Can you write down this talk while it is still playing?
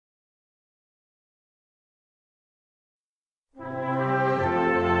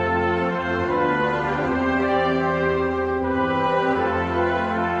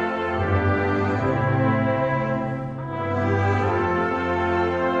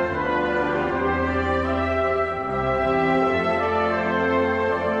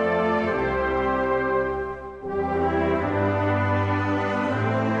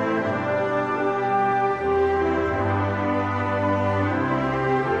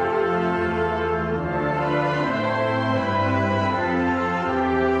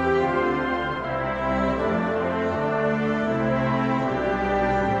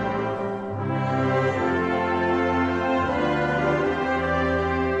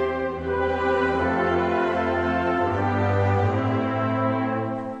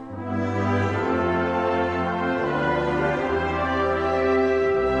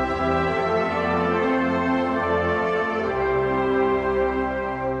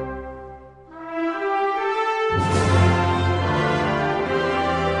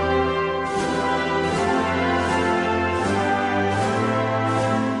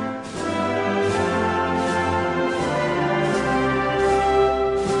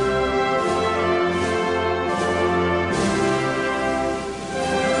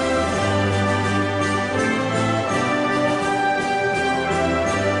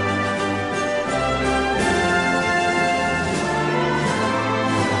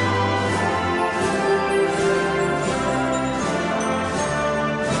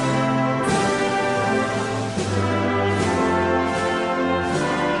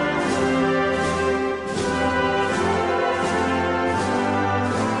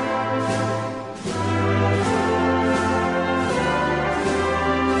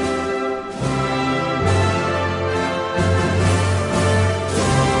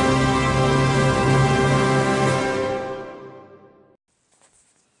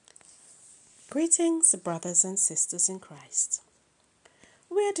Greetings, brothers and sisters in Christ.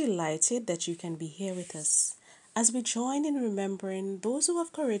 We are delighted that you can be here with us as we join in remembering those who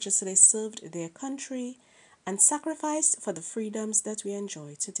have courageously served their country and sacrificed for the freedoms that we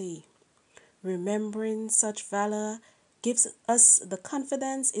enjoy today. Remembering such valor gives us the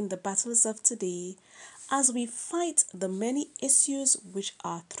confidence in the battles of today as we fight the many issues which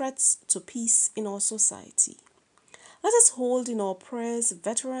are threats to peace in our society. Let us hold in our prayers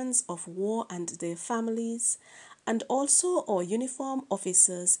veterans of war and their families, and also our uniform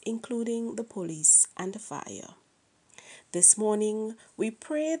officers, including the police and the fire. This morning, we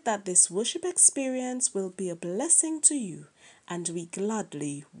pray that this worship experience will be a blessing to you, and we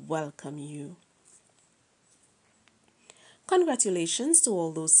gladly welcome you. Congratulations to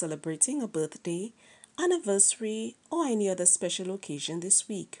all those celebrating a birthday, anniversary, or any other special occasion this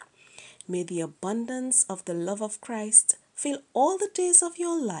week. May the abundance of the love of Christ fill all the days of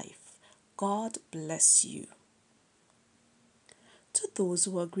your life. God bless you. To those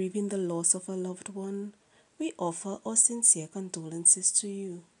who are grieving the loss of a loved one, we offer our sincere condolences to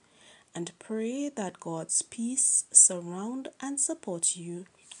you and pray that God's peace surround and support you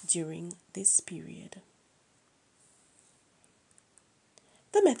during this period.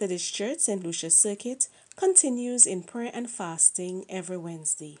 The Methodist Church St. Lucia Circuit continues in prayer and fasting every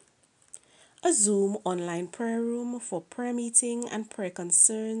Wednesday. A Zoom online prayer room for prayer meeting and prayer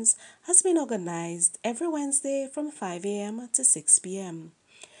concerns has been organized every Wednesday from 5 a.m. to 6 p.m.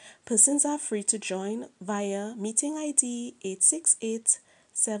 Persons are free to join via meeting ID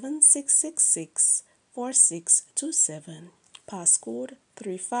 868-7666-4627, passcode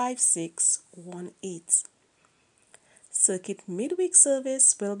 35618. Circuit midweek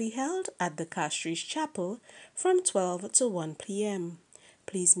service will be held at the Castries Chapel from 12 to 1 p.m.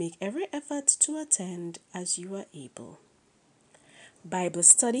 Please make every effort to attend as you are able. Bible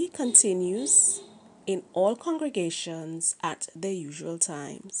study continues in all congregations at their usual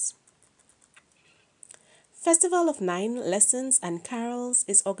times. Festival of 9 Lessons and Carols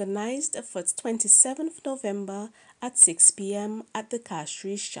is organized for 27th November at 6 p.m. at the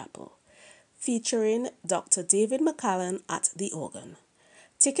Castries Chapel, featuring Dr. David McCallan at the organ.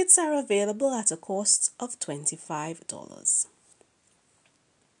 Tickets are available at a cost of $25.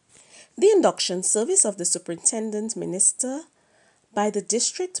 The induction service of the Superintendent Minister by the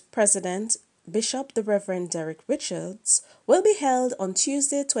District President, Bishop the Reverend Derek Richards, will be held on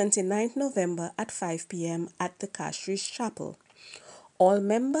Tuesday, 29th November at 5 p.m. at the Castries Chapel. All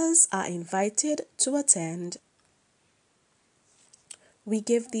members are invited to attend. We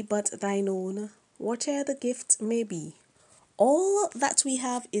give thee but thine own, whate'er the gift may be. All that we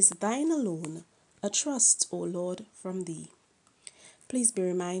have is thine alone, a trust, O Lord, from thee. Please be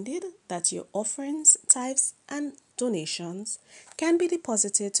reminded that your offerings, tithes, and donations can be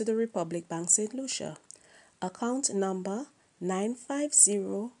deposited to the Republic Bank St. Lucia, account number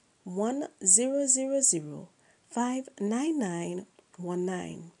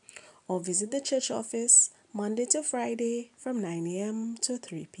 950-1000-59919, or visit the church office Monday to Friday from 9 a.m. to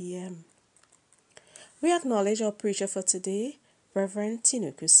 3 p.m. We acknowledge our preacher for today, Reverend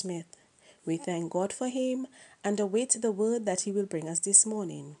Nuku Smith. We thank God for him and await the word that he will bring us this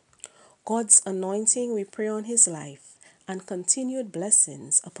morning. God's anointing we pray on his life and continued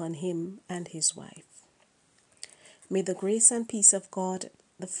blessings upon him and his wife. May the grace and peace of God,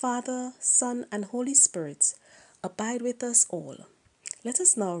 the Father, Son, and Holy Spirit abide with us all. Let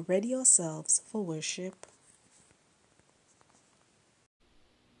us now ready ourselves for worship.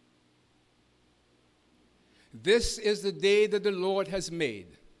 This is the day that the Lord has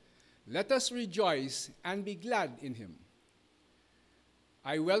made. Let us rejoice and be glad in him.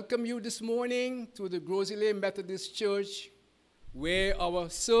 I welcome you this morning to the Grosley Methodist Church, where our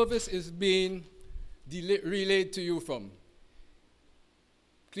service is being relayed to you from.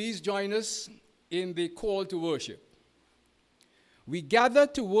 Please join us in the call to worship. We gather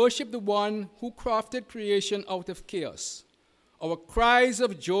to worship the one who crafted creation out of chaos. Our cries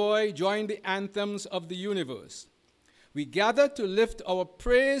of joy join the anthems of the universe. We gather to lift our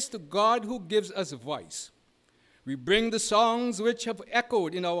praise to God who gives us voice. We bring the songs which have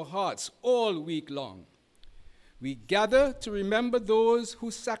echoed in our hearts all week long. We gather to remember those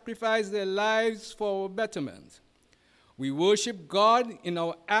who sacrificed their lives for our betterment. We worship God in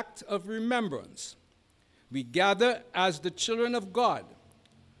our act of remembrance. We gather as the children of God,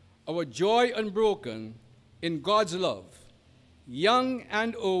 our joy unbroken in God's love, young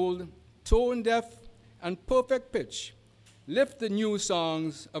and old, tone deaf and perfect pitch, lift the new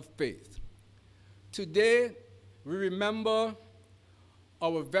songs of faith. Today, we remember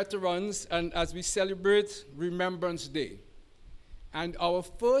our veterans and as we celebrate Remembrance Day. And our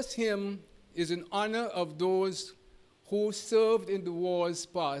first hymn is in honor of those who served in the wars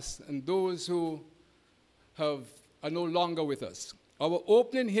past and those who are no longer with us. Our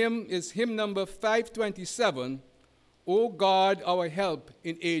opening hymn is hymn number 527, O God, our help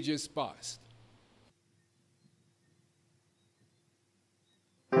in ages past.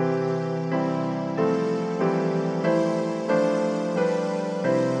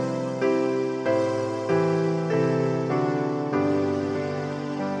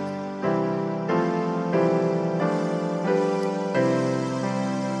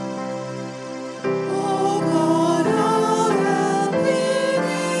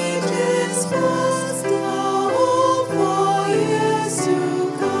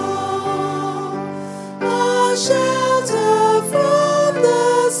 Shelter from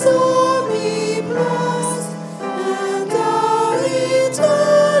the stormy blast and our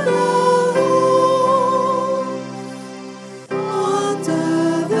eternal home.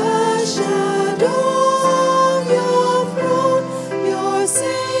 Under the shadow of your throne, your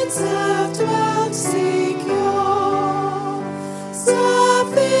saints have dwelt secure.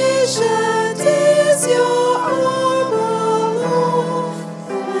 Sufficient is your arm alone,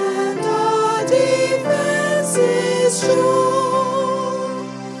 and our defense is sure.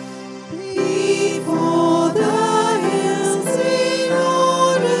 Before the hills in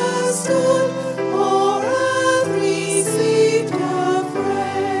order stood, or earth received her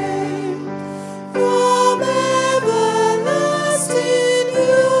frame. From everlasting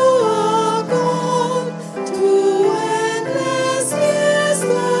you are gone, to endless years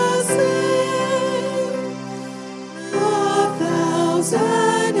the same.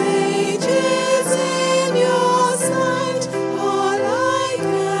 1,000 ages in your sight are like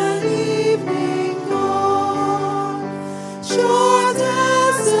an evening gone, short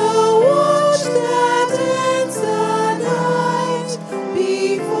as a watch that ends the night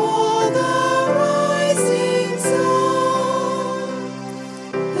before the rising sun.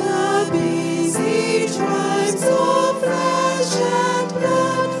 The busy tribes of flesh and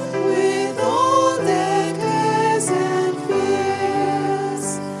blood, with all their cares and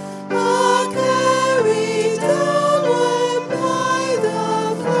fears, are carried downward by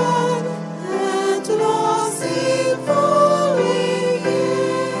the flood and lost in foreign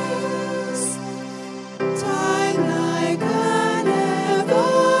years. Time like an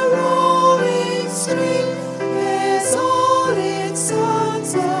ever-roaring stream bears all its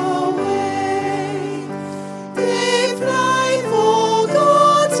sons away. They fly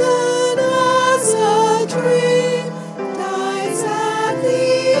forgotten as a dream dies at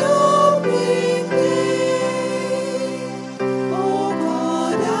the opening day. O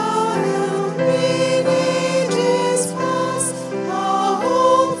God, our help in ages past, our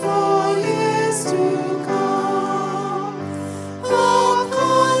hope for years to come. Our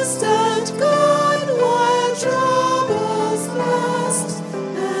constant God while troubles last,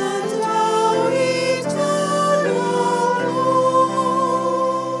 and our eternal home.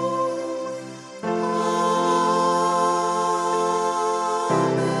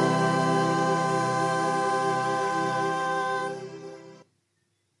 Amen.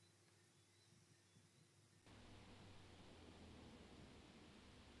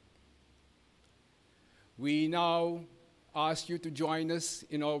 We now ask you to join us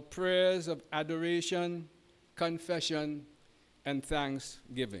in our prayers of adoration, confession, and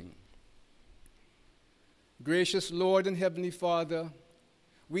thanksgiving. Gracious Lord and Heavenly Father,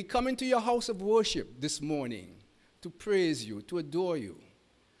 we come into your house of worship this morning to praise you, to adore you,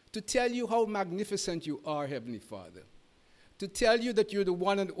 to tell you how magnificent you are, Heavenly Father, to tell you that you're the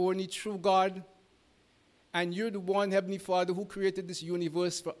one and only true God, and you're the one, Heavenly Father, who created this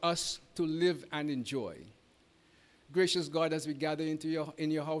universe for us to live and enjoy. Gracious God, as we gather in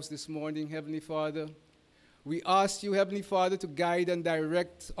your house this morning, Heavenly Father, we ask you, Heavenly Father, to guide and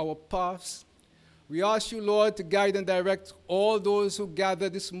direct our paths. We ask you, Lord, to guide and direct all those who gather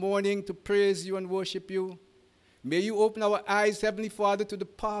this morning to praise you and worship you. May you open our eyes, Heavenly Father, to the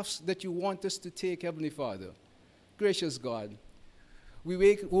paths that you want us to take, Heavenly Father. Gracious God,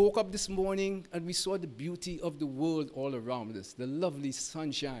 we woke up this morning and we saw the beauty of the world all around us, the lovely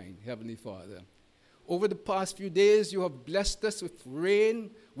sunshine, Heavenly Father. Over the past few days, you have blessed us with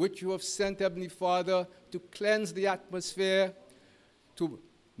rain, which you have sent, Heavenly Father, to cleanse the atmosphere, to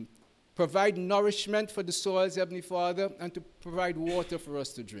provide nourishment for the soils, Heavenly Father, and to provide water for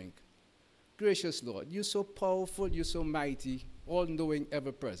us to drink. Gracious Lord, you're so powerful, you're so mighty, all-knowing,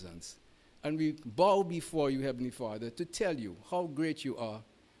 ever-present. And we bow before you, Heavenly Father, to tell you how great you are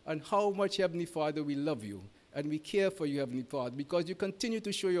and how much, Heavenly Father, we love you and we care for you, Heavenly Father, because you continue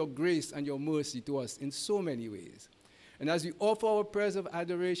to show your grace and your mercy to us in so many ways. And as we offer our prayers of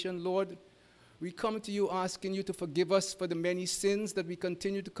adoration, Lord, We come to you asking you to forgive us for the many sins that we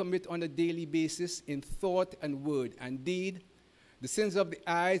continue to commit on a daily basis in thought and word and deed. The sins of the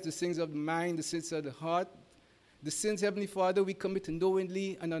eyes, the sins of the mind, the sins of the heart. The sins, Heavenly Father, we commit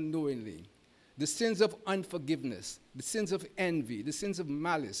knowingly and unknowingly. The sins of unforgiveness, the sins of envy, the sins of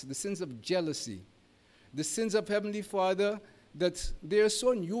malice, the sins of jealousy. The sins of Heavenly Father, that they are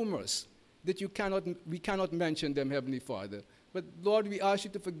so numerous that we cannot mention them, Heavenly Father. But Lord, we ask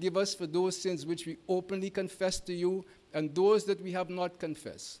you to forgive us for those sins which we openly confess to you and those that we have not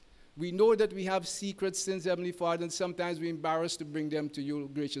confessed. We know that we have secret sins, Heavenly Father, and sometimes we're embarrassed to bring them to you,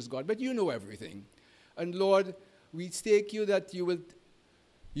 gracious God. But you know everything. And Lord, we stake you that you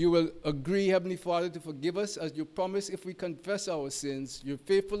will agree, Heavenly Father, to forgive us as you promise if we confess our sins. You're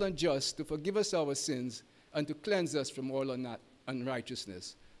faithful and just to forgive us our sins and to cleanse us from all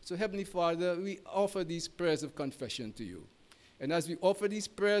unrighteousness. So, Heavenly Father, we offer these prayers of confession to you. And as we offer these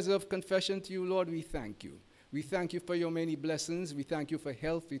prayers of confession to you, Lord, we thank you. We thank you for your many blessings. We thank you for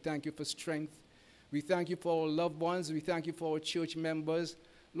health. We thank you for strength. We thank you for our loved ones. We thank you for our church members.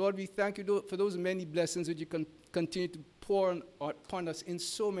 Lord, we thank you for those many blessings that you can continue to pour upon us in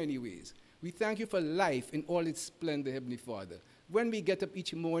so many ways. We thank you for life in all its splendor, Heavenly Father. When we get up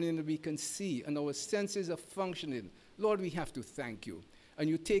each morning and we can see and our senses are functioning, Lord, we have to thank you. And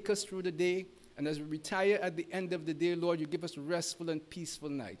you take us through the day, and as we retire at the end of the day, Lord, you give us a restful and peaceful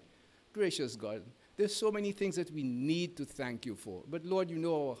night. Gracious God, there's so many things that we need to thank you for. But Lord, you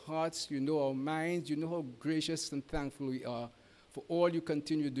know our hearts, you know our minds, you know how gracious and thankful we are for all you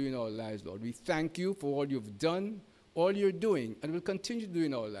continue to do in our lives, Lord. We thank you for all you've done, all you're doing, and will continue to do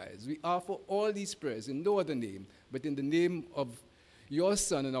in our lives. We offer all these prayers in no other name, but in the name of your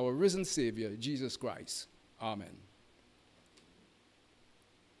Son and our risen Savior, Jesus Christ. Amen.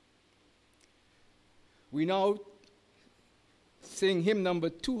 We now sing hymn number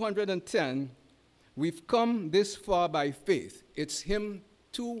 210, We've Come This Far by Faith. It's hymn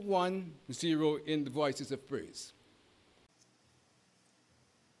 210 in the Voices of Praise.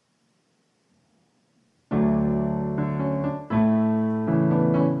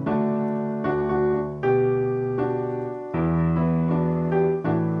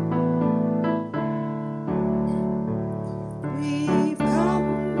 We've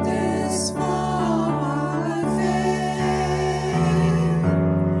come this far by faith,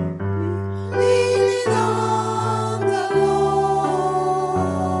 leaning on the Lord,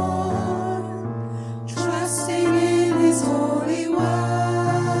 trusting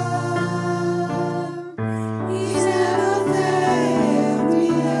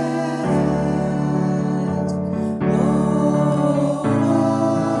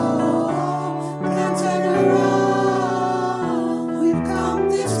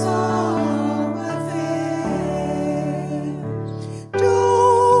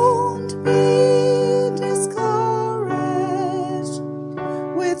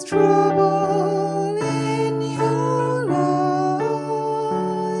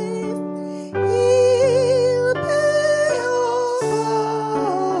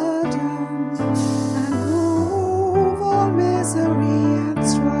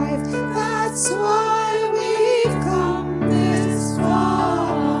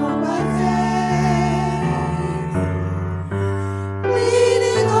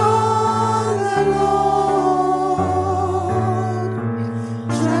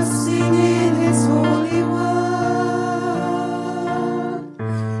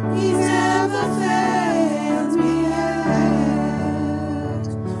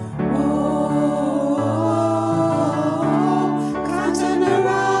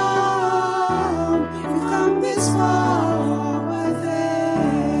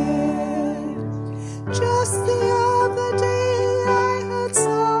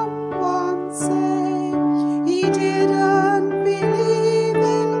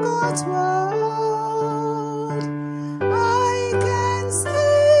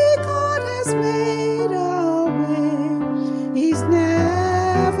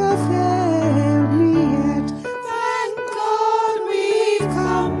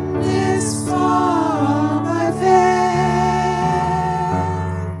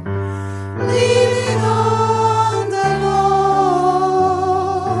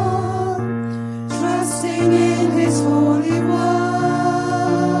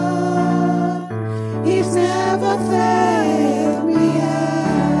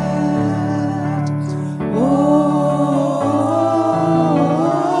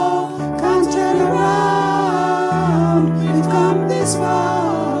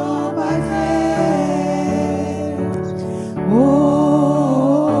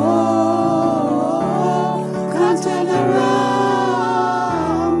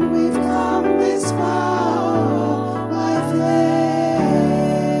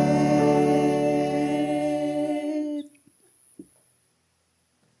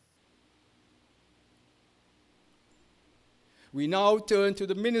now turn to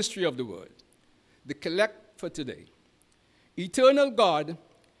the ministry of the word. The collect for today. Eternal God,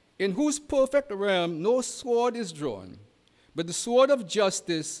 in whose perfect realm no sword is drawn, but the sword of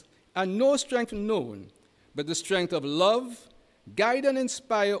justice, and no strength known, but the strength of love, guide and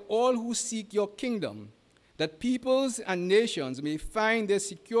inspire all who seek your kingdom, that peoples and nations may find their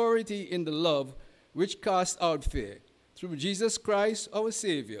security in the love which casts out fear. Through Jesus Christ, our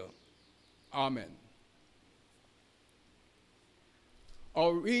Savior. Amen.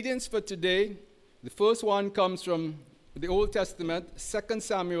 Our readings for today, the first one comes from the Old Testament, 2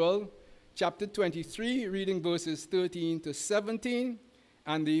 Samuel chapter 23, reading verses 13 to 17.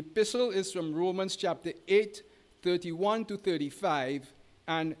 And the epistle is from Romans chapter 8, 31 to 35,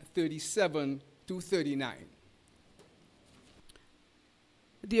 and 37 to 39.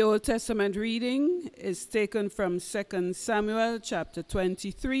 The Old Testament reading is taken from 2 Samuel chapter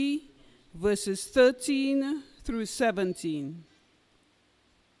 23, verses 13 through 17.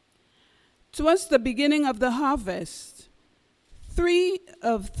 Towards the beginning of the harvest, 3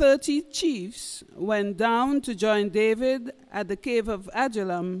 of 30 chiefs went down to join David at the cave of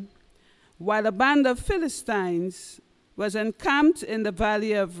Adullam, while a band of Philistines was encamped in the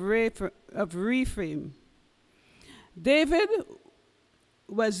valley of Rephaim. David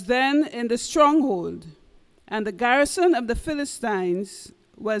was then in the stronghold, and the garrison of the Philistines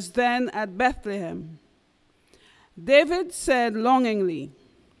was then at Bethlehem. David said longingly,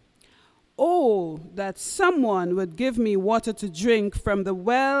 "Oh, that someone would give me water to drink from the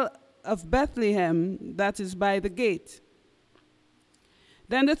well of Bethlehem that is by the gate."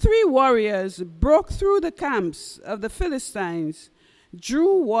 Then the 3 warriors broke through the camps of the Philistines,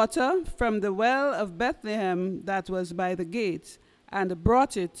 drew water from the well of Bethlehem that was by the gate, and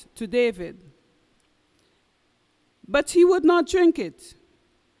brought it to David. But he would not drink it.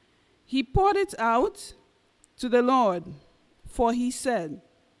 He poured it out to the Lord, for he said,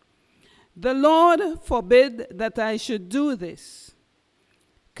 "The Lord forbid that I should do this.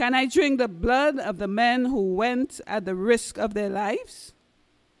 Can I drink the blood of the men who went at the risk of their lives?"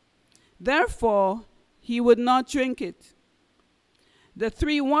 Therefore, he would not drink it. The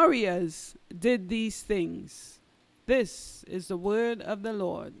 3 warriors did these things. This is the word of the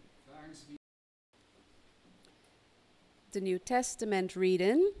Lord. The New Testament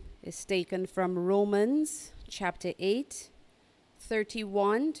reading is taken from Romans chapter 8,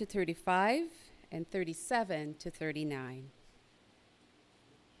 31 to 35, and 37 to 39.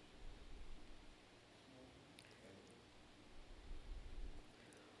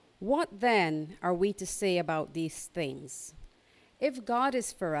 What then are we to say about these things? If God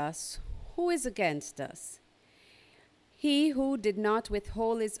is for us, who is against us? He who did not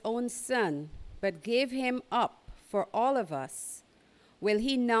withhold his own Son, but gave him up for all of us, will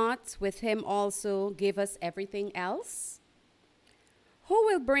he not with him also give us everything else? Who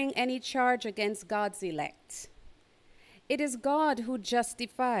will bring any charge against God's elect? It is God who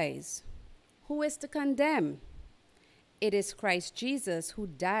justifies. Who is to condemn? It is Christ Jesus who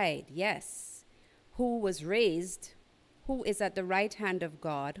died, yes, who was raised, who is at the right hand of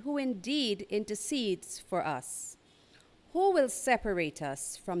God, who indeed intercedes for us. Who will separate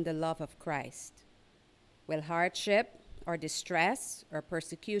us from the love of Christ? Will hardship, or distress, or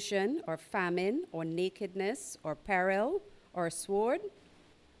persecution, or famine, or nakedness, or peril, or sword?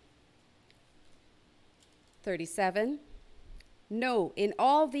 37. No, in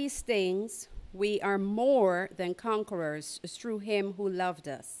all these things we are more than conquerors through him who loved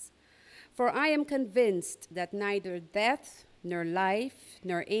us. For I am convinced that neither death, nor life,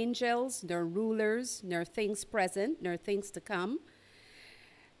 nor angels, nor rulers, nor things present, nor things to come,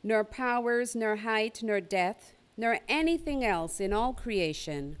 nor powers, nor height, nor depth, nor anything else in all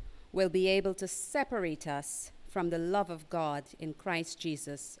creation will be able to separate us from the love of God in Christ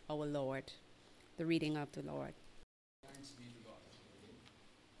Jesus our Lord. The reading of the Lord. Thanks be to God.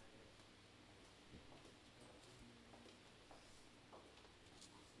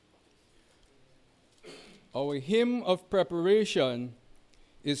 Our hymn of preparation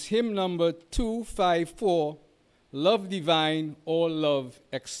is hymn number 254, Love Divine, All Love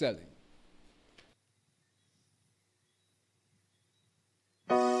Excelling.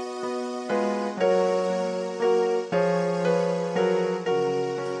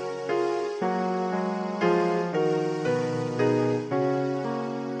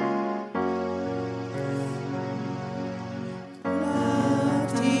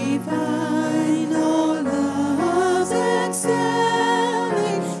 Love divine, all loves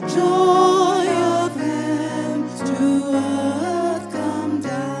excelling, joy of heaven to earth come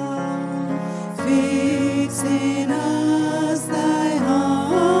down.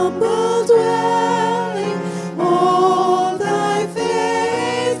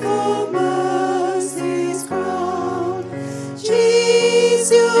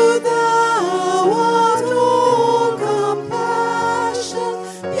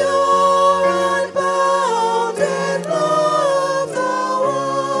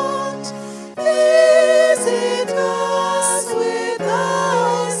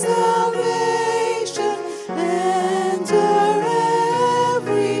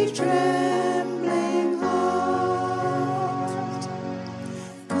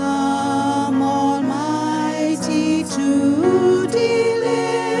 to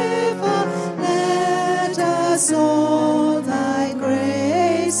deliver. Let us all thy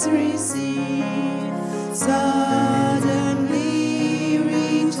grace receive. Suddenly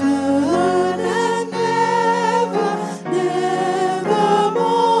return and never, never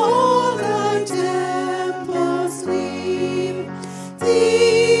more thy temples leave.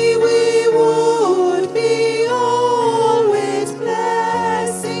 Thee we would be always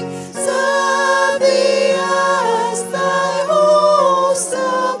blessing, serve thee as thy host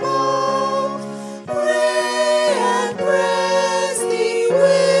above. Pray and praise thee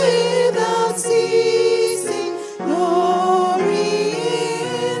without ceasing, glory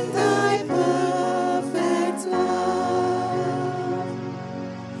in thy perfect love.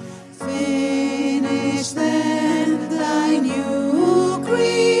 Finish then thy new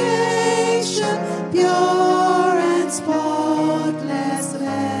creation, pure and spotless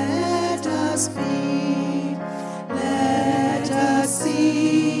let us be. Let us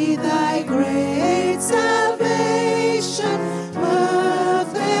see thy great salvation,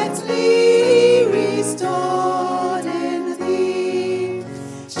 perfectly restored in thee.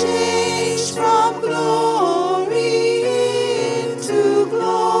 Changed from glory into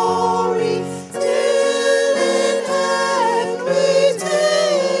glory, till in heaven we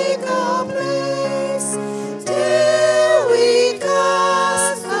take our place, till we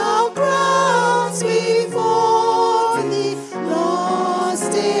cast our crowns before thee,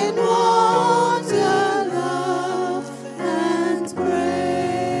 lost in wonder, love, and praise.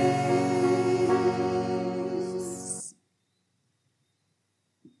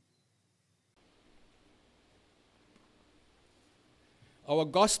 Our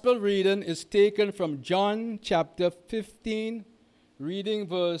gospel reading is taken from John chapter 15, reading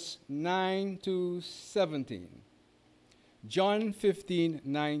verse 9 to 17. John 15,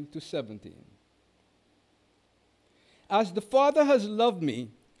 9 to 17. As the Father has loved me,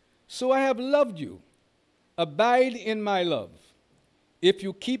 so I have loved you. Abide in my love. If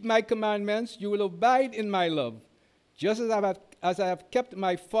you keep my commandments, you will abide in my love, just as I have kept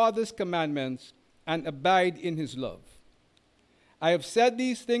my Father's commandments and abide in his love. I have said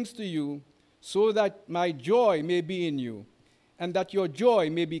these things to you so that my joy may be in you, and that your joy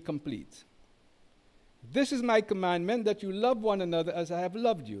may be complete. This is my commandment, that you love one another as I have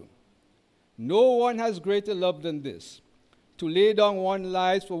loved you. No one has greater love than this, to lay down one's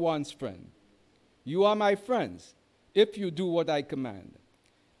life for one's friend. You are my friends, if you do what I command.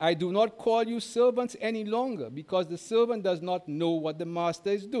 I do not call you servants any longer, because the servant does not know what the master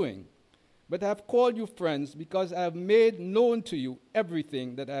is doing. But I have called you friends, because I have made known to you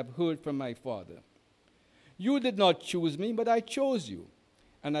everything that I have heard from my Father. You did not choose me, but I chose you,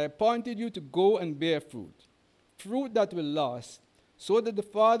 and I appointed you to go and bear fruit, fruit that will last, so that the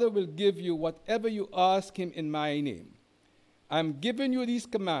Father will give you whatever you ask him in my name. I am giving you these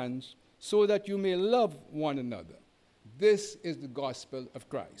commands so that you may love one another. This is the gospel of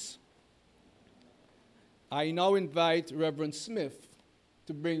Christ. I now invite Reverend Smith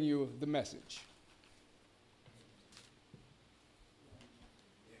to bring you the message.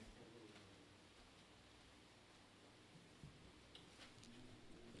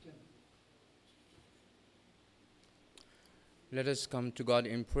 Let us come to God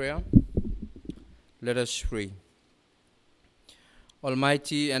in prayer. Let us pray.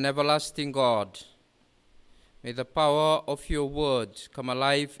 Almighty and everlasting God, may the power of your word come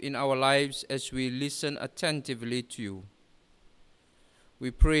alive in our lives as we listen attentively to you. We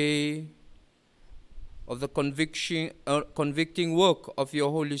pray of the convicting work of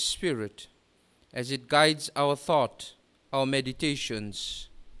your Holy Spirit as it guides our thought, our meditations.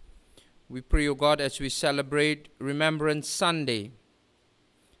 We pray, O God, as we celebrate Remembrance Sunday,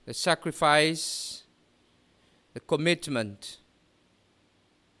 the sacrifice, the commitment,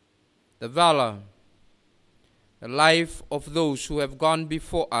 the valor, the life of those who have gone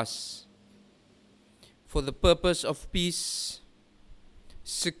before us for the purpose of peace,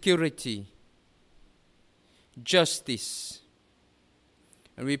 security, justice.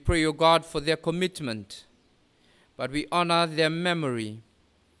 And we pray, O God, for their commitment, but we honor their memory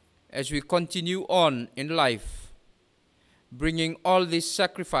as we continue on in life, bringing all this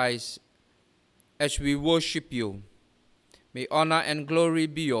sacrifice as we worship you. May honor and glory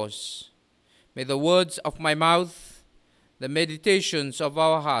be yours. May the words of my mouth, the meditations of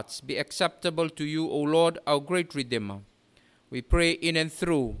our hearts be acceptable to you, O Lord, our great Redeemer. We pray in and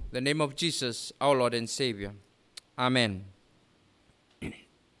through the name of Jesus, our Lord and Savior. Amen.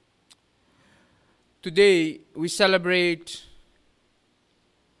 Today we celebrate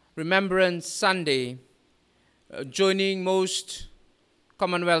Remembrance Sunday, joining most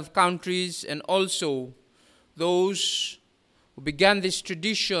Commonwealth countries and also those who began this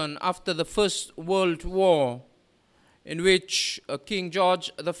tradition after the First World War, in which King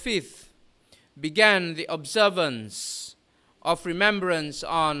George V began the observance of remembrance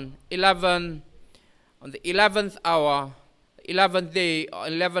on the 11th hour, 11th day, or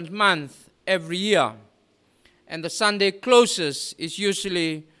 11th month every year. And the Sunday closest is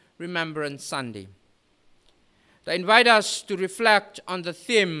usually Remembrance Sunday. I invite us to reflect on the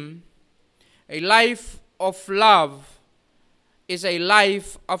theme, a life of love is a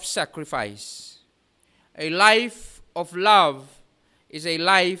life of sacrifice. A life of love is a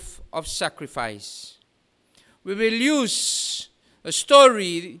life of sacrifice. We will use a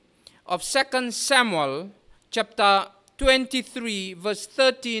story of 2 Samuel chapter 23 verse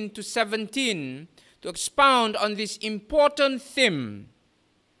 13 to 17 to expound on this important theme.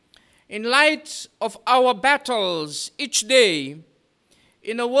 In light of our battles each day,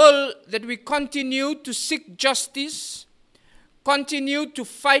 in a world that we continue to seek justice, continue to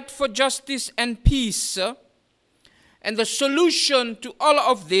fight for justice and peace, and the solution to all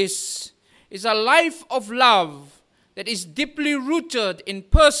of this is a life of love that is deeply rooted in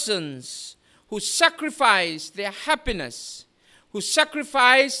persons who sacrifice their happiness, who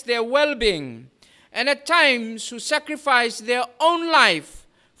sacrifice their well-being, and at times who sacrifice their own life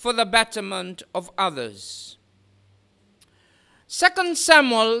for the betterment of others. 2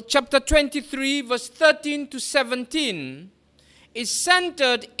 Samuel chapter 23 verse 13 to 17 is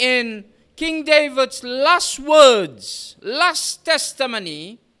centered in King David's last words, last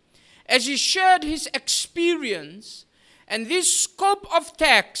testimony, as he shared his experience. And this scope of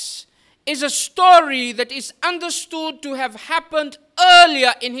text is a story that is understood to have happened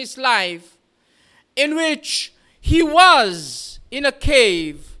earlier in his life, in which he was in a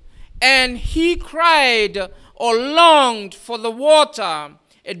cave and he cried or longed for the water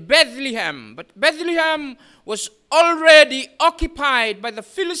at Bethlehem. But Bethlehem was already occupied by the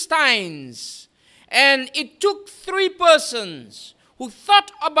Philistines, and it took 3 persons who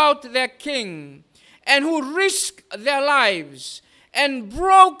thought about their king and who risked their lives and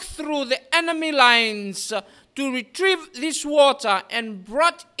broke through the enemy lines to retrieve this water and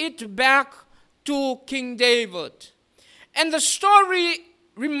brought it back to King David. And the story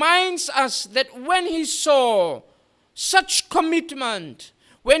reminds us that when he saw such commitment,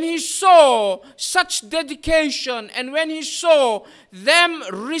 when he saw such dedication, and when he saw them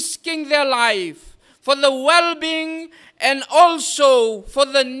risking their life for the well-being and also for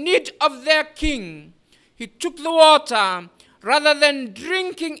the need of their king, he took the water. Rather than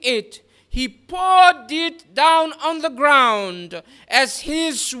drinking it, he poured it down on the ground as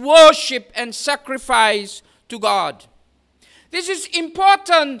his worship and sacrifice to God. This is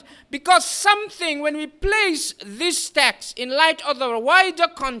important because when we place this text in light of the wider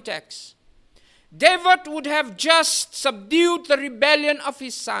context, David would have just subdued the rebellion of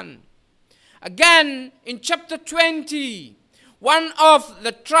his son. Again, in chapter 20, one of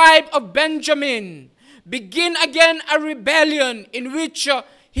the tribe of Benjamin begin again a rebellion in which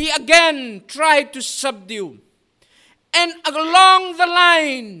he again tried to subdue. And along the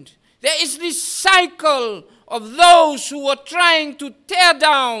line, there is this cycle of those who were trying to tear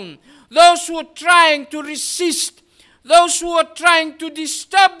down, those who were trying to resist, those who were trying to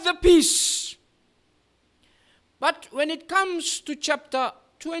disturb the peace. But when it comes to chapter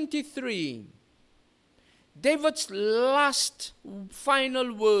 23, David's last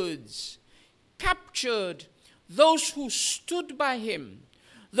final words captured those who stood by him,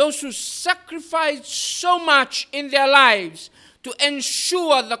 those who sacrificed so much in their lives to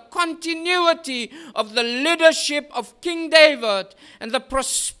ensure the continuity of the leadership of King David and the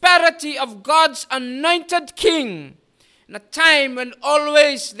prosperity of God's anointed king in a time when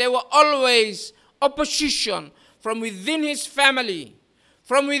there were always opposition from within his family,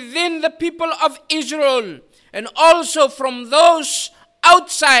 from within the people of Israel, and also from those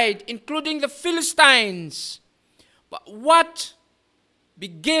outside, including the Philistines. But what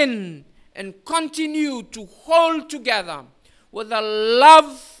began and continued to hold together were the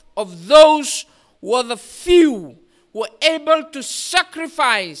love of those who were the few who were able to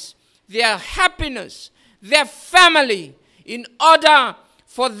sacrifice their happiness, their family, in order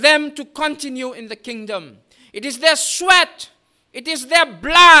for them to continue in the kingdom. It is their sweat, it is their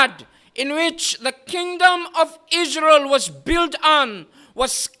blood in which the kingdom of Israel was built on,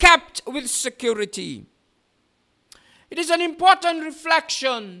 was kept with security. It is an important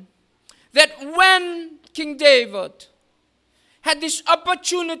reflection that when King David had this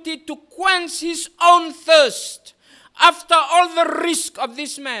opportunity to quench his own thirst after all the risk of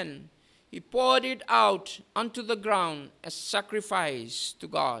this man, he poured it out onto the ground as sacrifice to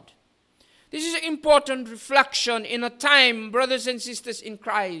God. This is an important reflection in a time, brothers and sisters in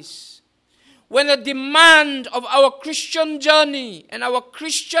Christ, when the demand of our Christian journey and our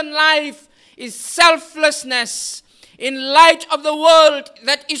Christian life is selflessness in light of the world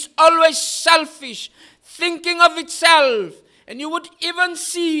that is always selfish, thinking of itself. And you would even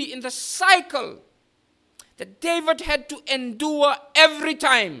see in the cycle that David had to endure every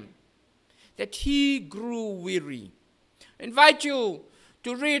time that he grew weary. I invite you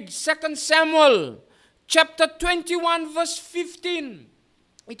to read 2 Samuel chapter 21 verse 15.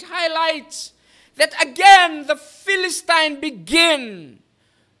 It highlights that again the Philistine begin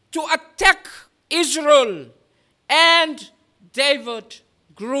to attack Israel, and David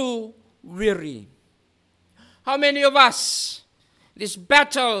grew weary. How many of us, this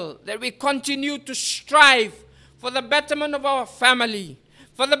battle that we continue to strive for the betterment of our family,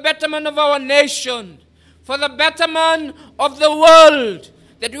 for the betterment of our nation, for the betterment of the world,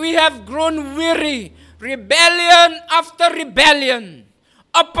 that we have grown weary, rebellion after rebellion,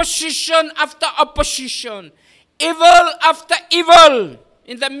 opposition after opposition, evil after evil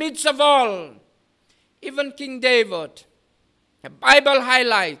in the midst of all. Even King David, the Bible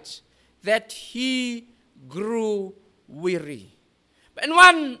highlights that he grew weary. And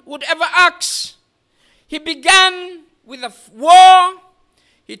one would ever ask, he began with a war,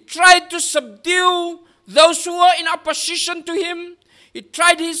 he tried to subdue those who were in opposition to him, he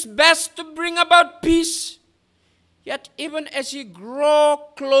tried his best to bring about peace. Yet even as he grew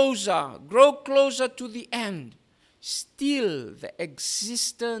closer to the end, still the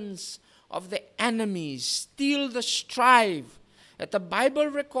existence of the enemies, still the strife that the Bible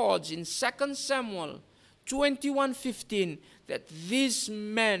records in 2 Samuel 21:15, that this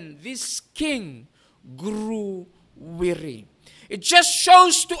man, this king, grew weary. It just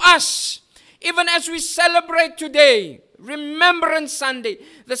shows to us, even as we celebrate today, Remembrance Sunday,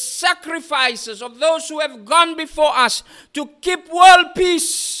 the sacrifices of those who have gone before us to keep world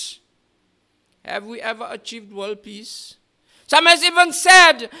peace. Have we ever achieved world peace? Some has even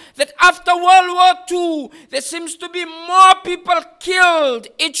said that after World War II, there seems to be more people killed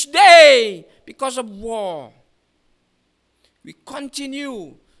each day because of war. We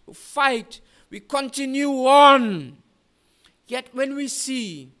continue to fight. We continue on. Yet when we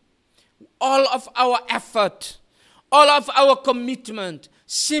see all of our effort, all of our commitment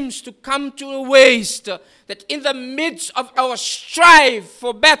seems to come to a waste, that in the midst of our strive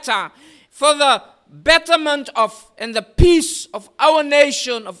for better, for the betterment of and the peace of our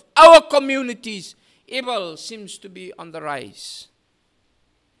nation, of our communities, evil seems to be on the rise.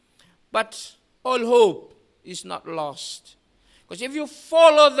 But all hope is not lost. Because if you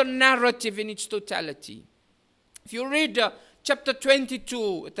follow the narrative in its totality, if you read chapter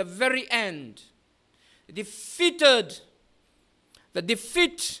 22 at the very end, the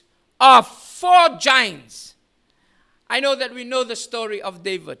defeat of 4 giants. I know that we know the story of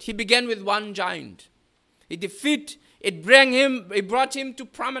David. He began with 1 giant. It brought him to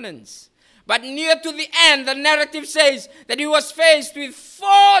prominence. But near to the end, the narrative says that he was faced with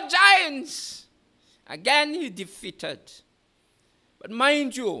 4 giants. Again, he defeated. But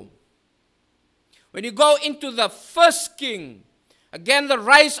mind you, when you go into the first king, again the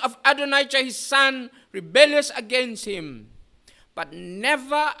rise of Adonijah, his son, rebellious against him. But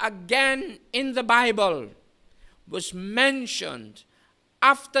never again in the Bible was mentioned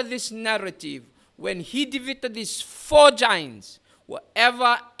after this narrative, when he defeated these 4 giants, were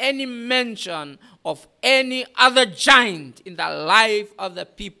ever any mention of any other giant in the life of the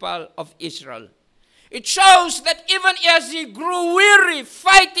people of Israel. It shows that even as he grew weary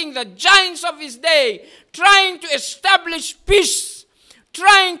fighting the giants of his day, trying to establish peace,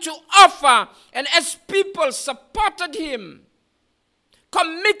 trying to offer, and as people supported him,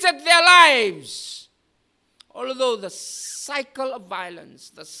 committed their lives, although the cycle of violence,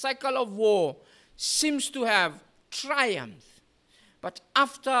 the cycle of war seems to have triumphed. But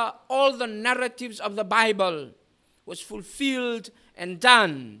after all the narratives of the Bible was fulfilled and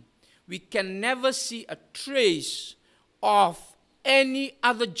done, we can never see a trace of any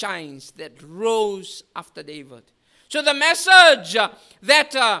other giants that rose after David. So the message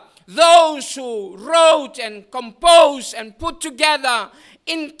that those who wrote and composed and put together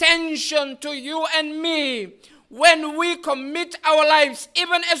intention to you and me, when we commit our lives,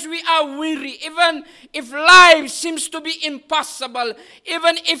 even as we are weary, even if life seems to be impossible,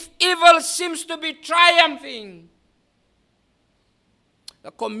 even if evil seems to be triumphing,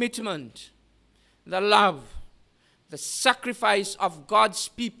 the commitment, the love, the sacrifice of God's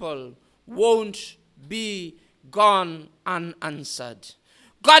people won't be gone unanswered.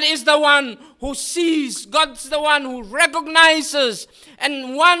 God is the one who sees. God's the one who recognizes.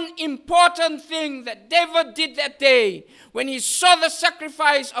 And one important thing that David did that day, when he saw the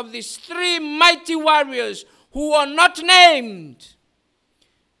sacrifice of these three mighty warriors who are not named,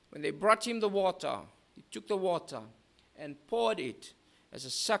 when they brought him the water, he took the water and poured it as a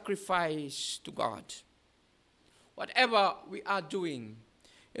sacrifice to God. Whatever we are doing,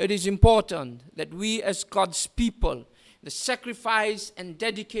 it is important that we as God's people, the sacrifice and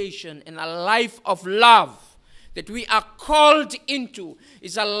dedication and a life of love that we are called into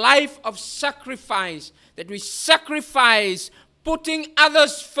is a life of sacrifice, that we sacrifice putting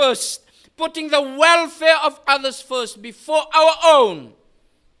others first, putting the welfare of others first before our own,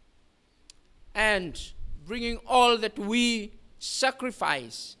 and bringing all that we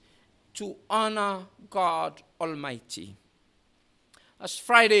sacrifice to honor God Almighty. Last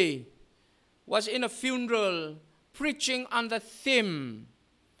Friday was in a funeral preaching on the theme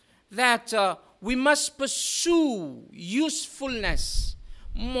that we must pursue usefulness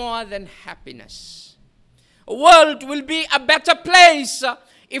more than happiness. A world will be a better place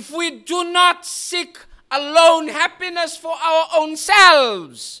if we do not seek alone happiness for our own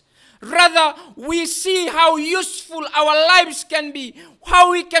selves. Rather, we see how useful our lives can be,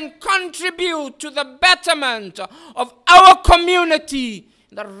 how we can contribute to the betterment of our community,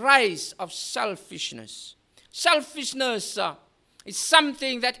 the rise of selfishness. Selfishness is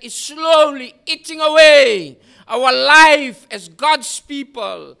something that is slowly eating away our life as God's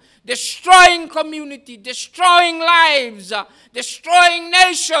people, destroying community, destroying lives, destroying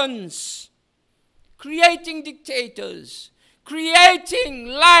nations, creating dictators, creating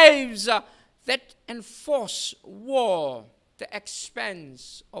lives that enforce war at the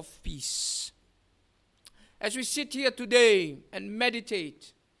expense of peace. As we sit here today and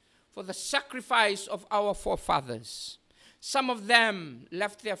meditate for the sacrifice of our forefathers, some of them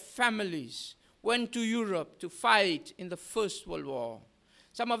left their families, went to Europe to fight in the First World War.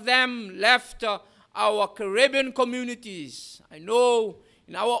 Some of them left our Caribbean communities. I know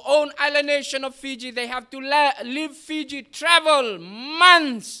in our own island nation of Fiji, they have to leave Fiji, travel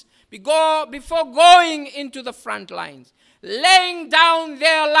months before going into the front lines, laying down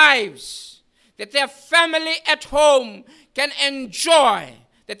their lives, that their family at home can enjoy,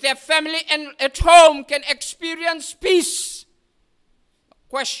 that their family at home can experience peace. The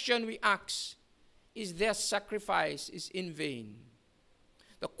question we ask is their sacrifice is in vain.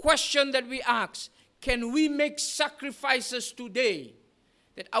 The question that we ask, can we make sacrifices today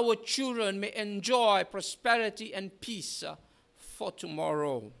that our children may enjoy prosperity and peace for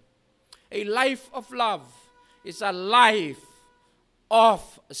tomorrow? A life of love is a life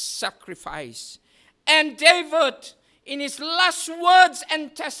of sacrifice. And David, in his last words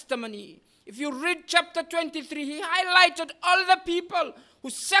and testimony, if you read chapter 23, he highlighted all the people who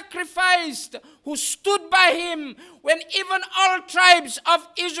sacrificed, who stood by him when even all tribes of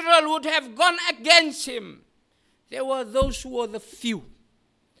Israel would have gone against him. There were those who were the few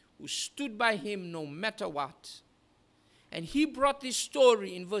who stood by him no matter what. And he brought this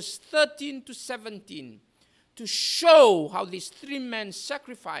story in verse 13 to 17 to show how these three men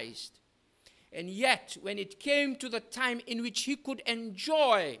sacrificed. And yet, when it came to the time in which he could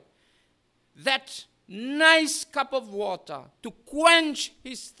enjoy that nice cup of water to quench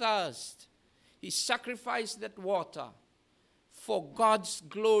his thirst, he sacrificed that water for God's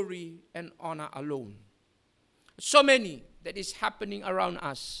glory and honor alone. So many that is happening around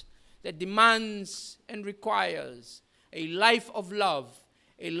us that demands and requires a life of love,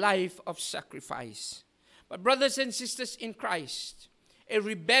 a life of sacrifice. But brothers and sisters in Christ, a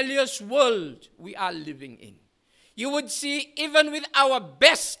rebellious world we are living in. You would see even with our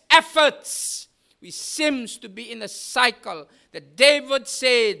best efforts, we seems to be in a cycle that David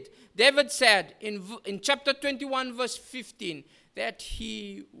said in chapter 21 verse 15 that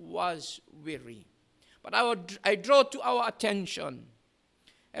he was weary. But I draw to our attention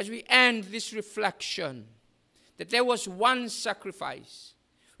as we end this reflection that there was one sacrifice.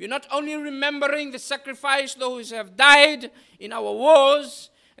 We're not only remembering the sacrifice those who have died in our wars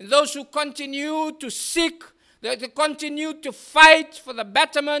and those who continue to seek, they continue to fight for the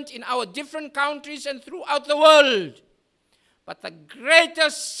betterment in our different countries and throughout the world. But the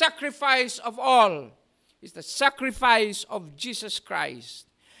greatest sacrifice of all is the sacrifice of Jesus Christ,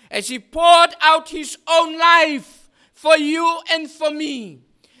 as he poured out his own life for you and for me,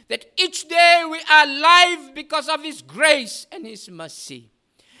 that each day we are alive because of his grace and his mercy.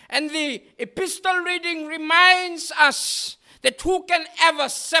 And the epistle reading reminds us that who can ever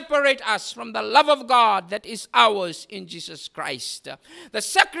separate us from the love of God that is ours in Jesus Christ. The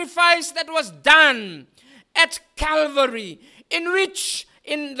sacrifice that was done at Calvary, in which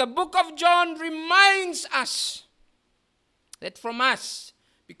in the book of John reminds us that from us,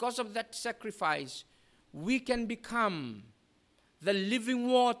 because of that sacrifice, we can become the living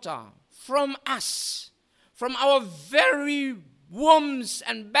water from us, from our very wombs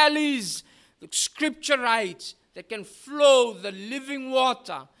and bellies. The scripture writes that can flow the living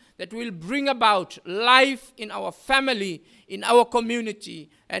water that will bring about life in our family, in our community,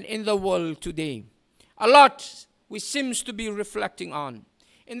 and in the world today. A lot we seems to be reflecting on.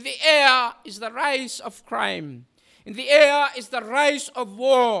 In the air is the rise of crime. In the air is the rise of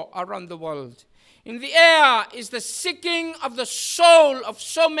war around the world. In the air is the seeking of the soul of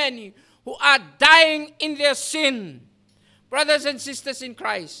so many who are dying in their sin. Brothers and sisters in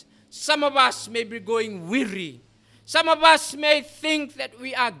Christ, some of us may be going weary. Some of us may think that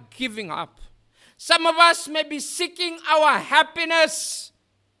we are giving up. Some of us may be seeking our happiness.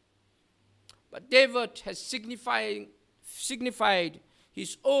 But David has signified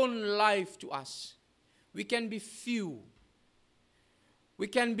his own life to us. We can be few. We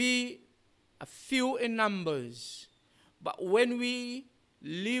can be a few in numbers. But when we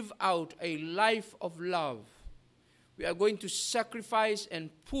live out a life of love, we are going to sacrifice and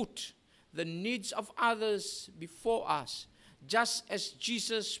put the needs of others before us, just as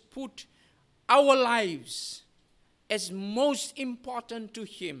Jesus put our lives as most important to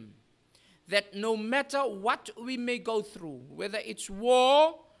him. That no matter what we may go through, whether it's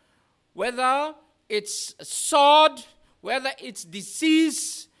war, whether it's sword, whether it's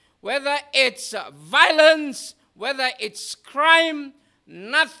disease, whether it's violence, whether it's crime,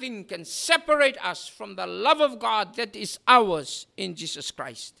 nothing can separate us from the love of God that is ours in Jesus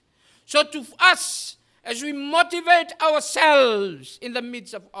Christ. So to us, as we motivate ourselves in the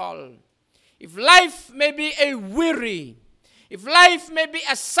midst of all, if life may be a weary, if life may be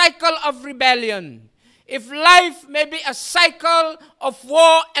a cycle of rebellion, if life may be a cycle of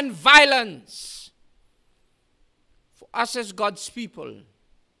war and violence, for us as God's people,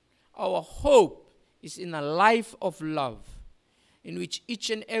 our hope is in a life of love, in which each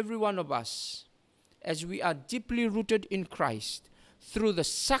and every one of us, as we are deeply rooted in Christ, through the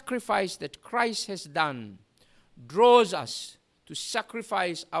sacrifice that Christ has done, draws us to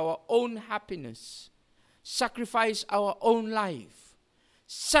sacrifice our own happiness, sacrifice our own life,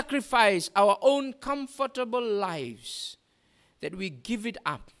 sacrifice our own comfortable lives, that we give it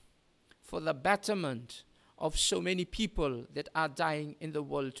up for the betterment of so many people that are dying in the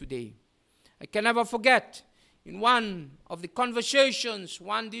world today. I can never forget, in one of the conversations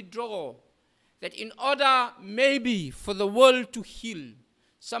one did draw, that in order maybe for the world to heal,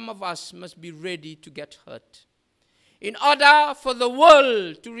 some of us must be ready to get hurt. In order for the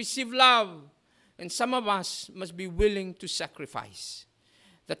world to receive love, and some of us must be willing to sacrifice.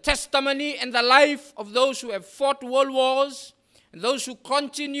 The testimony and the life of those who have fought world wars, and those who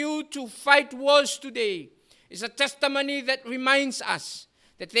continue to fight wars today, is a testimony that reminds us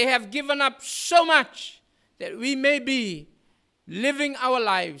that they have given up so much that we may be living our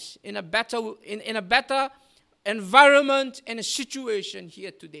lives in a better environment and a situation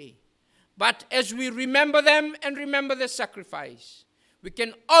here today. But as we remember them and remember their sacrifice, we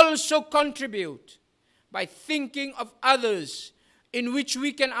can also contribute by thinking of others in which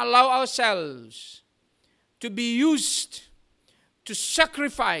we can allow ourselves to be used to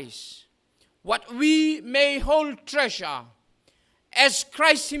sacrifice what we may hold treasure, as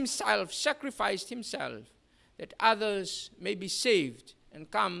Christ himself sacrificed himself, that others may be saved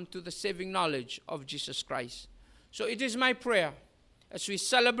and come to the saving knowledge of Jesus Christ. So it is my prayer, as we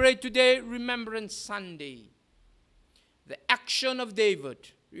celebrate today Remembrance Sunday, the action of David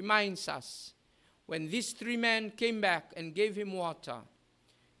reminds us, when these three men came back and gave him water,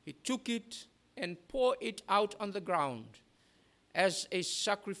 he took it and poured it out on the ground as a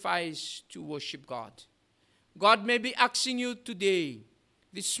sacrifice to worship God. God may be asking you today,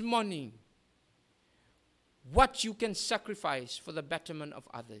 this morning, what you can sacrifice for the betterment of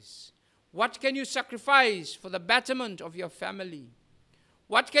others. What can you sacrifice for the betterment of your family?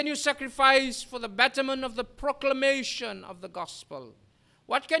 What can you sacrifice for the betterment of the proclamation of the gospel?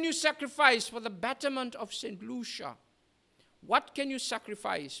 What can you sacrifice for the betterment of St. Lucia? What can you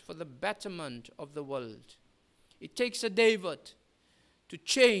sacrifice for the betterment of the world? It takes a David to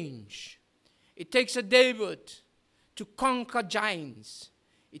change. It takes a David to conquer giants.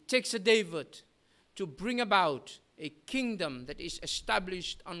 It takes a David to bring about a kingdom that is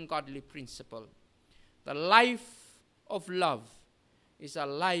established on godly principle. The life of love is a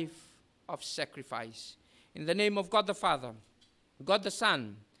life of sacrifice. In the name of God the Father, God the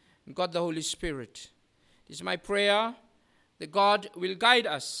Son, and God the Holy Spirit, it is my prayer that God will guide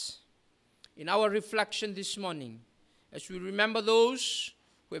us in our reflection this morning as we remember those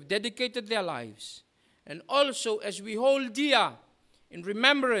who have dedicated their lives, and also as we hold dear in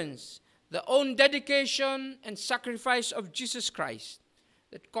remembrance the own dedication and sacrifice of Jesus Christ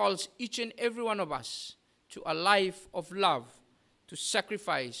that calls each and every one of us to a life of love, to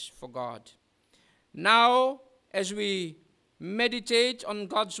sacrifice for God. Now, as we meditate on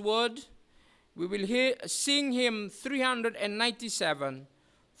God's word, we will sing hymn 397,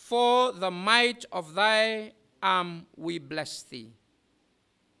 For the Might of Thy Arm We Bless Thee.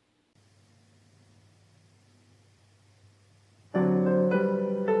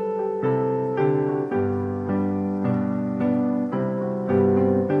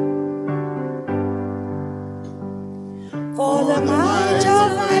 For the might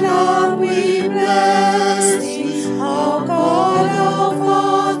of thine arm we bless thee, our God, our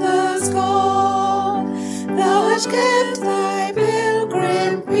Father's God. Thou hast kept thy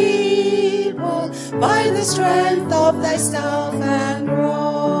pilgrim people by the strength of thy staff and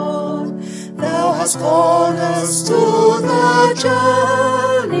rod. Thou hast called us to the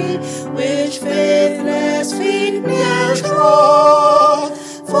journey which faithless feet ne'er trod.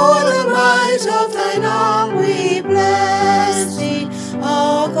 For the might of thine arm we bless thee,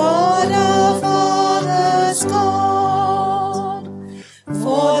 our God, our Father's God.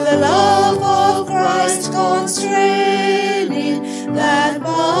 For the love of Christ constraining, that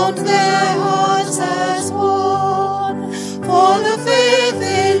bound their hearts as one, for the faith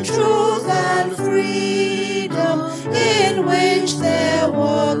in truth and freedom in which their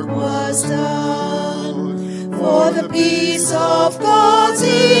work was done, for the peace of God's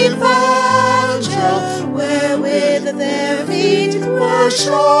evangel, wherewith their feet were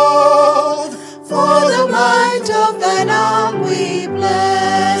shod. For the might of thine arm we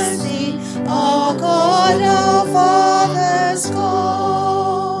bless thee, our God, our Father's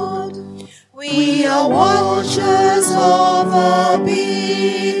God. We are watchers of a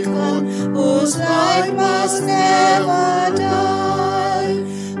beacon, whose light must never die.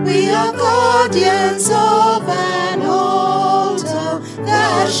 We are guardians of an altar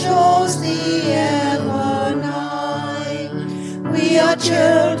that shows thee ever nigh. We are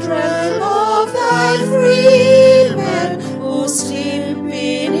children of thy free men, who sleep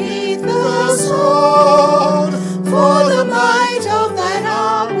beneath the sword. For the might of thine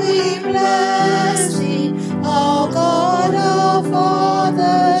arm we bless thee, our God, our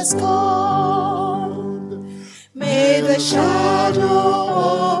Father's God. May the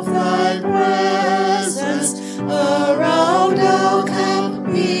shadow of thy presence around our camp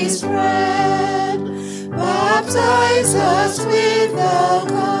be spread. Baptize us with the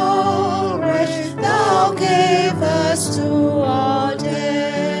courage thou gavest to our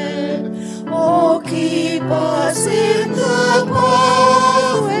dead. Oh, keep us in the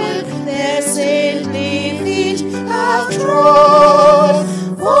pathway their saintly feet have trod.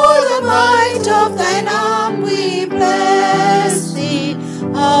 For the might of thine arm we bless thee,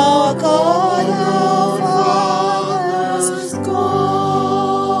 our God, our Father's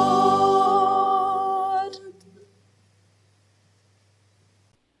God.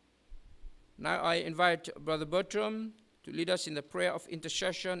 Now I invite Brother Bertram to lead us in the prayer of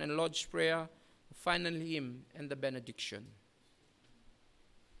intercession and Lord's Prayer, the final hymn and the benediction.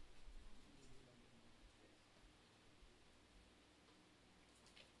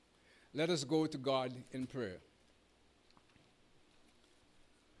 Let us go to God in prayer.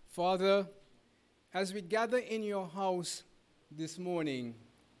 Father, as we gather in your house this morning,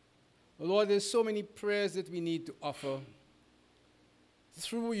 Lord, there's so many prayers that we need to offer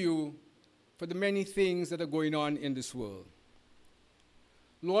through you for the many things that are going on in this world.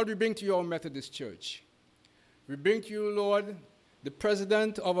 Lord, we bring to you our Methodist Church. We bring to you, Lord, the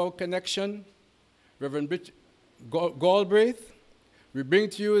president of our connection, Reverend Galbraith. We bring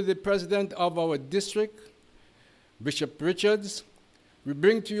to you the president of our district, Bishop Richards. We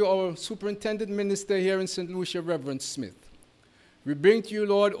bring to you our superintendent minister here in St. Lucia, Reverend Smith. We bring to you,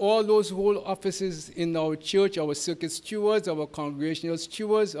 Lord, all those who hold offices in our church, our circuit stewards, our congregational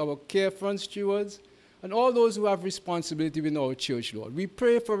stewards, our care front stewards, and all those who have responsibility in our church, Lord. We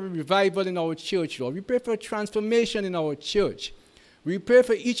pray for a revival in our church, Lord. We pray for a transformation in our church. We pray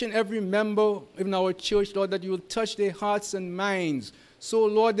for each and every member in our church, Lord, that you will touch their hearts and minds so,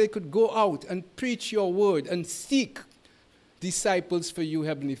 Lord, they could go out and preach your word and seek disciples for you,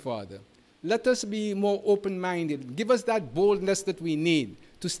 Heavenly Father. Let us be more open-minded. Give us that boldness that we need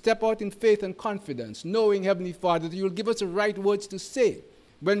to step out in faith and confidence, knowing, Heavenly Father, that you will give us the right words to say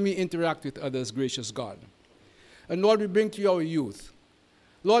when we interact with others, gracious God. And Lord, we bring to you our youth.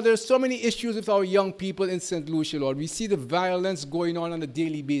 Lord, there are so many issues with our young people in St. Lucia, Lord. We see the violence going on a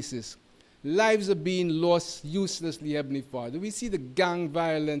daily basis. Lives are being lost uselessly, Heavenly Father. We see the gang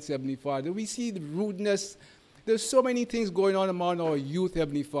violence, Heavenly Father. We see the rudeness. There's so many things going on among our youth,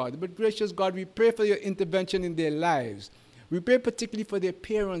 Heavenly Father. But gracious God, we pray for your intervention in their lives. We pray particularly for their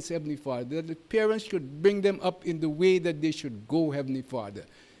parents, Heavenly Father, that the parents should bring them up in the way that they should go, Heavenly Father.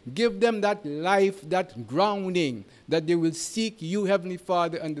 Give them that life, that grounding, that they will seek you, Heavenly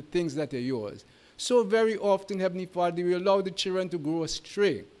Father, and the things that are yours. So very often, Heavenly Father, we allow the children to go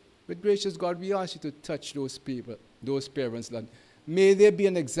astray. But gracious God, we ask you to touch those people, those parents, Lord. May they be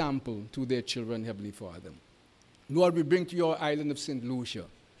an example to their children, Heavenly Father. Lord, we bring to your island of St. Lucia,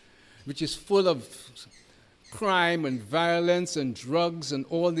 which is full of crime and violence and drugs and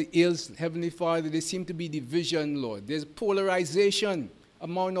all the ills, Heavenly Father. There seem to be division, Lord. There's polarization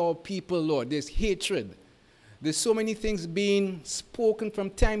among our people, Lord. There's hatred. There's so many things being spoken from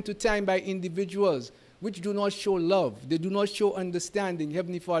time to time by individuals which do not show love. They do not show understanding,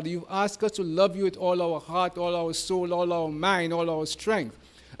 Heavenly Father. You've asked us to love you with all our heart, all our soul, all our mind, all our strength,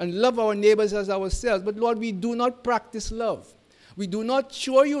 and love our neighbors as ourselves. But Lord, we do not practice love. We do not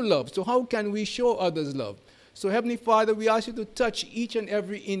show you love. So how can we show others love? So Heavenly Father, we ask you to touch each and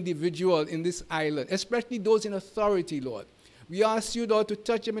every individual in this island, especially those in authority, Lord. We ask you, Lord, to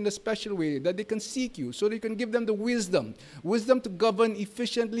touch them in a special way, that they can seek you, so that you can give them the wisdom to govern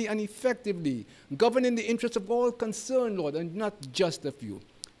efficiently and effectively, govern in the interest of all concerned, Lord, and not just a few.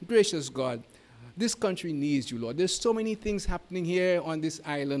 Gracious God, this country needs you, Lord. There's so many things happening here on this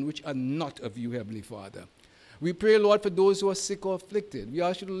island which are not of you, Heavenly Father. We pray, Lord, for those who are sick or afflicted. We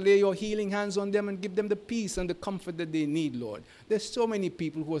ask you to lay your healing hands on them and give them the peace and the comfort that they need, Lord. There's so many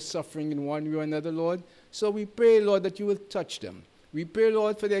people who are suffering in one way or another, Lord. So we pray, Lord, that you will touch them. We pray,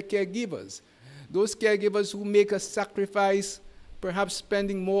 Lord, for their caregivers. Those caregivers who make a sacrifice, perhaps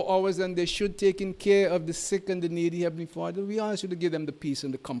spending more hours than they should taking care of the sick and the needy, Heavenly Father. We ask you to give them the peace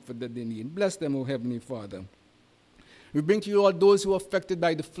and the comfort that they need. Bless them, O Heavenly Father. We bring to you all those who were affected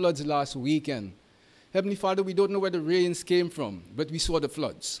by the floods last weekend. Heavenly Father, we don't know where the rains came from, but we saw the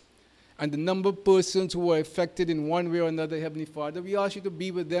floods. And the number of persons who were affected in one way or another, Heavenly Father, we ask you to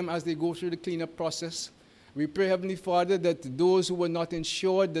be with them as they go through the cleanup process. We pray, Heavenly Father, that those who were not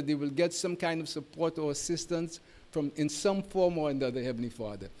insured, that they will get some kind of support or assistance in some form or another, Heavenly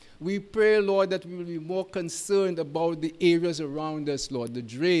Father. We pray, Lord, that we will be more concerned about the areas around us, Lord, the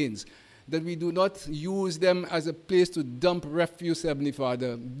drains, that we do not use them as a place to dump refuse, Heavenly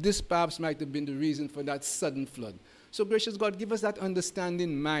Father. This perhaps might have been the reason for that sudden flood. So, gracious God, give us that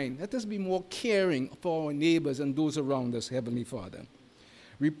understanding mind. Let us be more caring for our neighbors and those around us, Heavenly Father.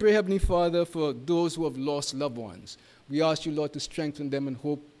 We pray, Heavenly Father, for those who have lost loved ones. We ask you, Lord, to strengthen them and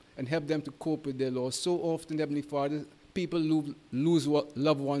hope and help them to cope with their loss. So often, Heavenly Father, people lose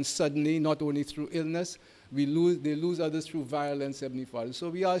loved ones suddenly, not only through illness. They lose others through violence, Heavenly Father. So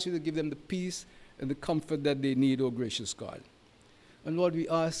we ask you to give them the peace and the comfort that they need, O gracious God. And Lord, we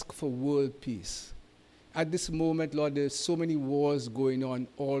ask for world peace. At this moment, Lord, there's so many wars going on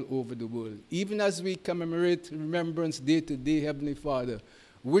all over the world. Even as we commemorate Remembrance Day today, Heavenly Father,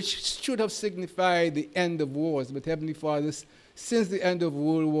 which should have signified the end of wars. But Heavenly Father, since the end of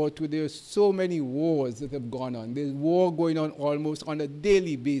World War II, there are so many wars that have gone on. There's war going on almost on a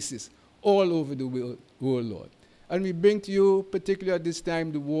daily basis all over the world, Lord. And we bring to you, particularly at this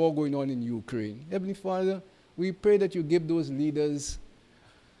time, the war going on in Ukraine. Heavenly Father, we pray that you give those leaders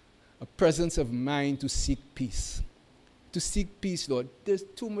a presence of mind to seek peace. To seek peace, Lord. There's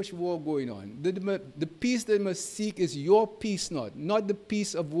too much war going on. The peace they must seek is your peace, not the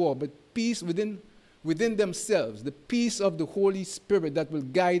peace of war, but peace within themselves, the peace of the Holy Spirit that will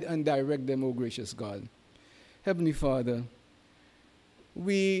guide and direct them, O gracious God. Heavenly Father,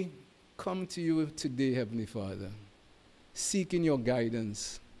 we come to you today, Heavenly Father, seeking your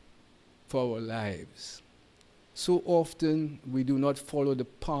guidance for our lives. So often we do not follow the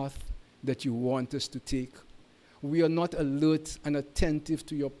path that you want us to take. We are not alert and attentive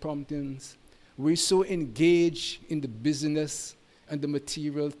to your promptings. We're so engaged in the business and the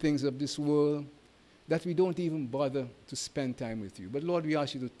material things of this world that we don't even bother to spend time with you. But Lord, we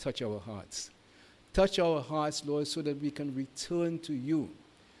ask you to touch our hearts. Touch our hearts, Lord, so that we can return to you.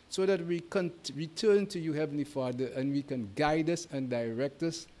 So that we can return to you, Heavenly Father, and we can guide us and direct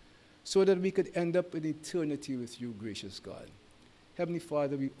us, so that we could end up in eternity with you, gracious God. Heavenly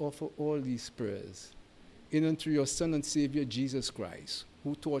Father, we offer all these prayers in and through your Son and Savior, Jesus Christ,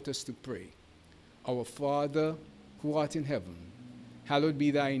 who taught us to pray. Our Father, who art in heaven, hallowed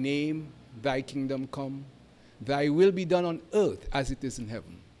be thy name, thy kingdom come, thy will be done on earth as it is in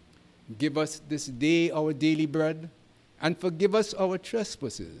heaven. Give us this day our daily bread, and forgive us our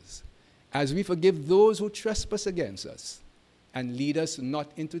trespasses, as we forgive those who trespass against us. and lead us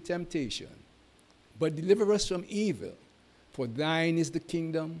not into temptation, but deliver us from evil. For thine is the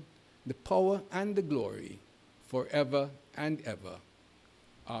kingdom, the power, and the glory, forever and ever.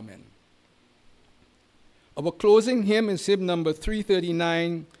 Amen. Our closing hymn is hymn number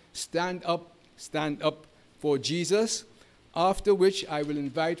 339, Stand Up for Jesus, after which I will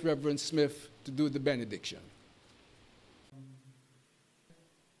invite Reverend Smith to do the benediction.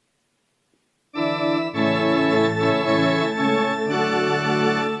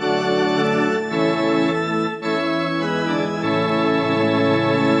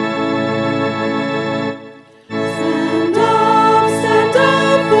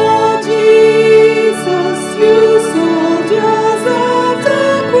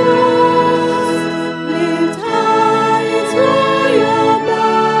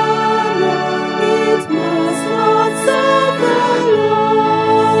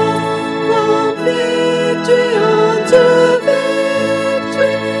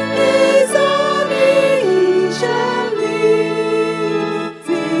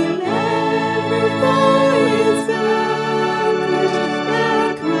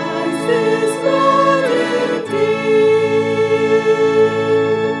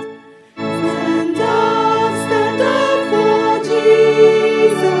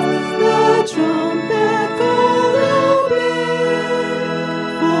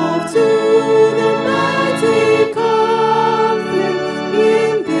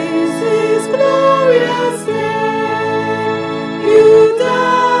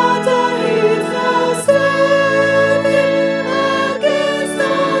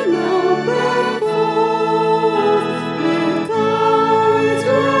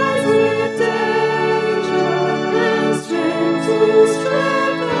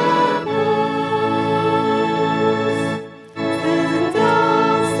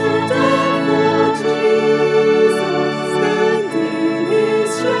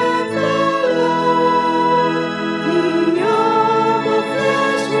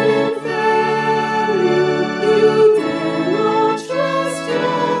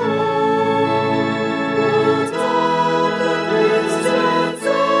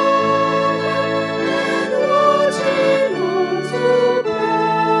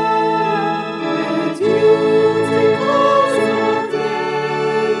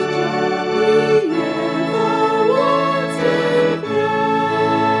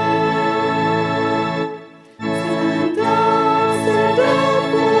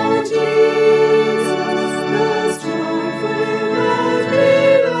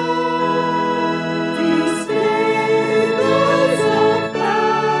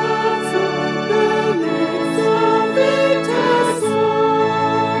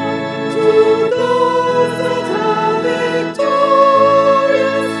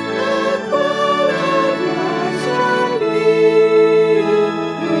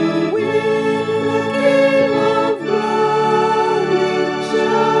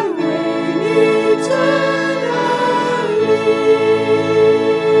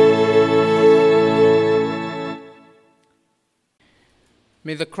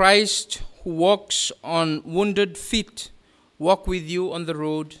 May the Christ who walks on wounded feet walk with you on the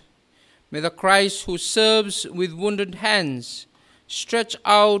road. May the Christ who serves with wounded hands stretch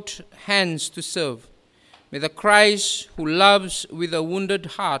out hands to serve. May the Christ who loves with a wounded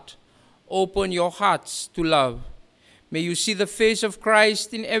heart open your hearts to love. May you see the face of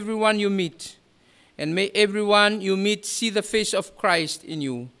Christ in everyone you meet, and may everyone you meet see the face of Christ in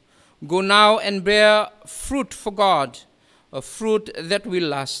you. Go now and bear fruit for God, a fruit that will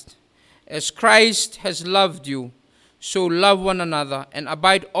last. As Christ has loved you, so love one another and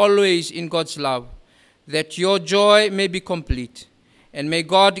abide always in God's love, that your joy may be complete. And may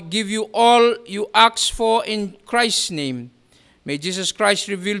God give you all you ask for in Christ's name. May Jesus Christ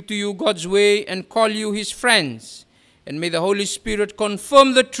reveal to you God's way and call you his friends. And may the Holy Spirit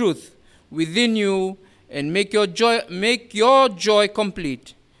confirm the truth within you and make your joy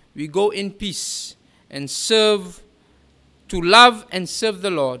complete. We go in peace and to love and serve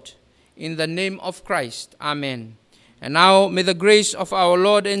the Lord. In the name of Christ. Amen. And now may the grace of our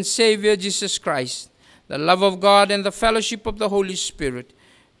Lord and Savior Jesus Christ, the love of God, and the fellowship of the Holy Spirit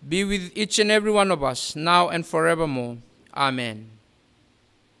be with each and every one of us, now and forevermore. Amen.